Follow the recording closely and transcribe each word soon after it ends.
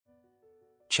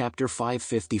Chapter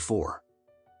 554.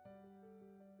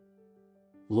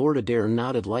 Lord Adair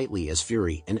nodded lightly as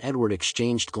Fury and Edward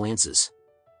exchanged glances.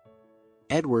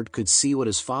 Edward could see what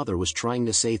his father was trying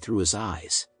to say through his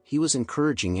eyes. He was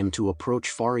encouraging him to approach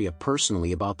Faria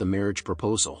personally about the marriage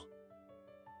proposal.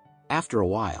 After a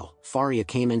while, Faria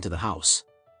came into the house.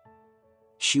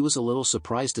 She was a little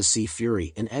surprised to see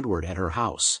Fury and Edward at her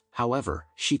house. However,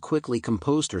 she quickly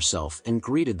composed herself and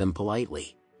greeted them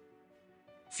politely.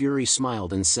 Fury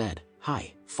smiled and said,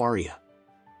 "Hi, Faria.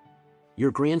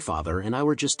 Your grandfather and I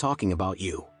were just talking about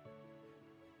you."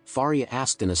 Faria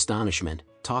asked in astonishment,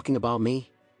 "Talking about me?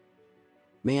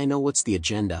 May I know what's the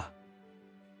agenda?"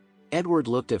 Edward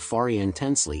looked at Faria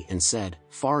intensely and said,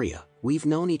 "Faria, we've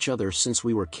known each other since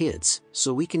we were kids,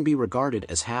 so we can be regarded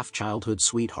as half-childhood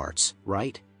sweethearts,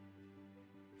 right?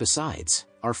 Besides,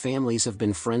 our families have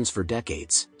been friends for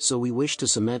decades, so we wish to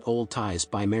cement old ties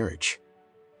by marriage.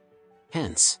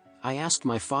 Hence, I asked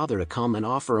my father to come and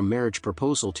offer a marriage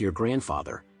proposal to your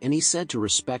grandfather, and he said to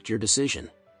respect your decision.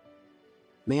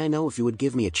 May I know if you would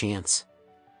give me a chance?"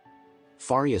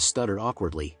 Faria stuttered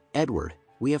awkwardly, "Edward,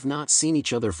 we have not seen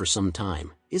each other for some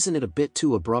time. Isn't it a bit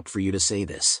too abrupt for you to say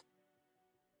this?"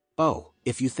 "Oh,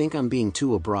 if you think I'm being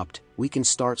too abrupt, we can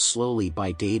start slowly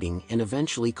by dating and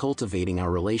eventually cultivating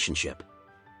our relationship.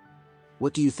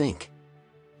 What do you think?"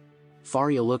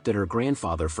 Faria looked at her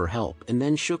grandfather for help and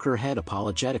then shook her head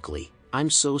apologetically.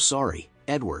 "I'm so sorry,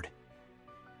 Edward.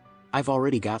 I've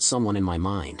already got someone in my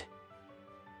mind."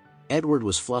 Edward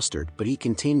was flustered, but he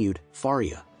continued,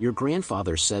 "Faria, your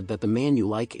grandfather said that the man you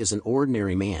like is an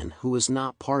ordinary man who is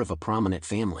not part of a prominent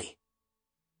family.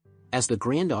 As the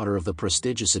granddaughter of the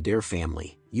prestigious Adair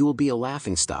family, you will be a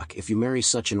laughingstock if you marry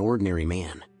such an ordinary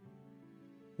man."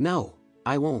 "No,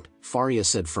 I won't," Faria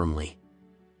said firmly.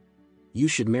 "You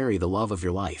should marry the love of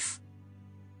your life.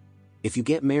 If you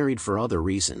get married for other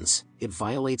reasons, it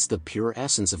violates the pure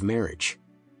essence of marriage."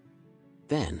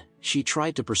 Then, she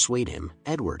tried to persuade him,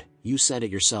 "Edward, you said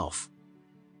it yourself.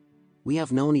 We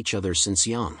have known each other since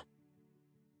young.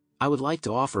 I would like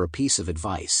to offer a piece of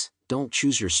advice: don't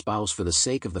choose your spouse for the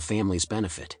sake of the family's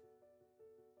benefit.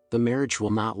 The marriage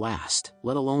will not last,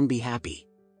 let alone be happy."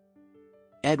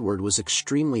 Edward was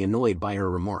extremely annoyed by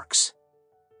her remarks.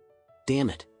 "Damn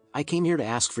it, I came here to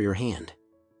ask for your hand.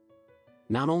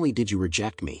 Not only did you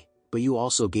reject me, but you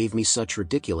also gave me such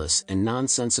ridiculous and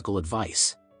nonsensical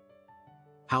advice.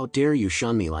 How dare you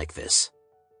shun me like this?"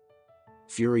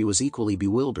 Fury was equally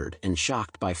bewildered and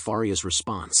shocked by Faria's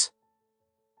response.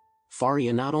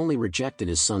 Faria not only rejected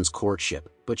his son's courtship,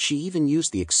 but she even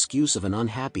used the excuse of an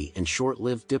unhappy and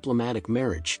short-lived diplomatic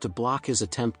marriage to block his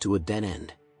attempt to a dead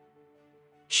end.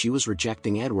 She was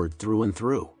rejecting Edward through and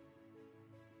through.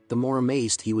 The more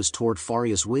amazed he was toward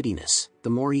Faria's wittiness, the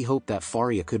more he hoped that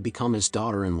Faria could become his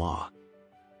daughter-in-law.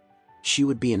 She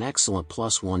would be an excellent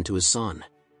 +1 to his son.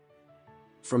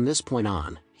 From this point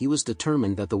on, he was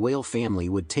determined that the Whale family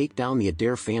would take down the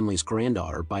Adair family's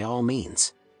granddaughter by all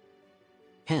means.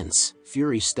 Hence,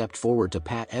 Fury stepped forward to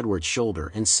pat Edward's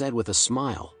shoulder and said with a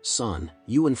smile, "Son,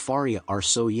 you and Faria are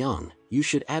so young, you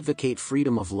should advocate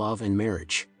freedom of love and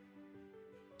marriage.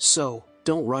 So,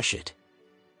 don't rush it.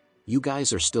 You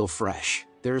guys are still fresh,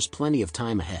 there is plenty of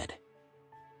time ahead.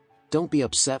 Don't be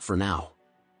upset for now."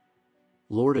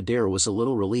 Lord Adair was a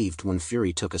little relieved when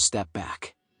Fury took a step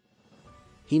back.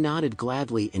 He nodded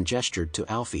gladly and gestured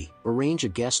to Alfie, "Arrange a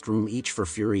guest room each for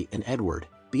Fury and Edward.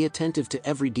 Be attentive to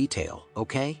every detail,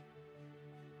 okay?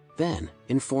 Then,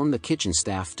 inform the kitchen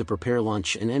staff to prepare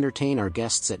lunch and entertain our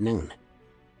guests at noon."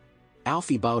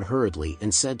 Alfie bowed hurriedly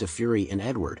and said to Fury and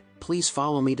Edward, "Please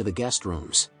follow me to the guest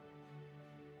rooms."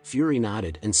 Fury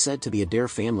nodded and said to the Adair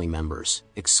family members,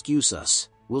 "Excuse us,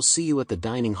 we'll see you at the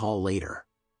dining hall later."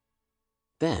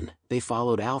 Then, they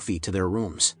followed Alfie to their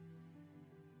rooms.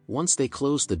 Once they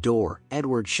closed the door,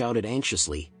 Edward shouted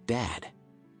anxiously, "Dad!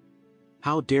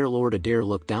 How dare Lord Adair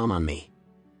look down on me?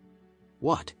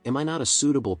 What, am I not a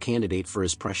suitable candidate for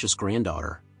his precious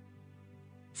granddaughter?"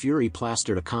 Fury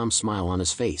plastered a calm smile on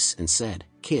his face and said,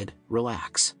 "Kid,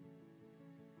 relax.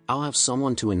 I'll have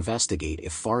someone to investigate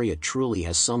if Faria truly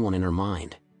has someone in her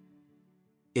mind.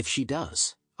 If she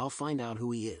does, I'll find out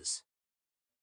who he is."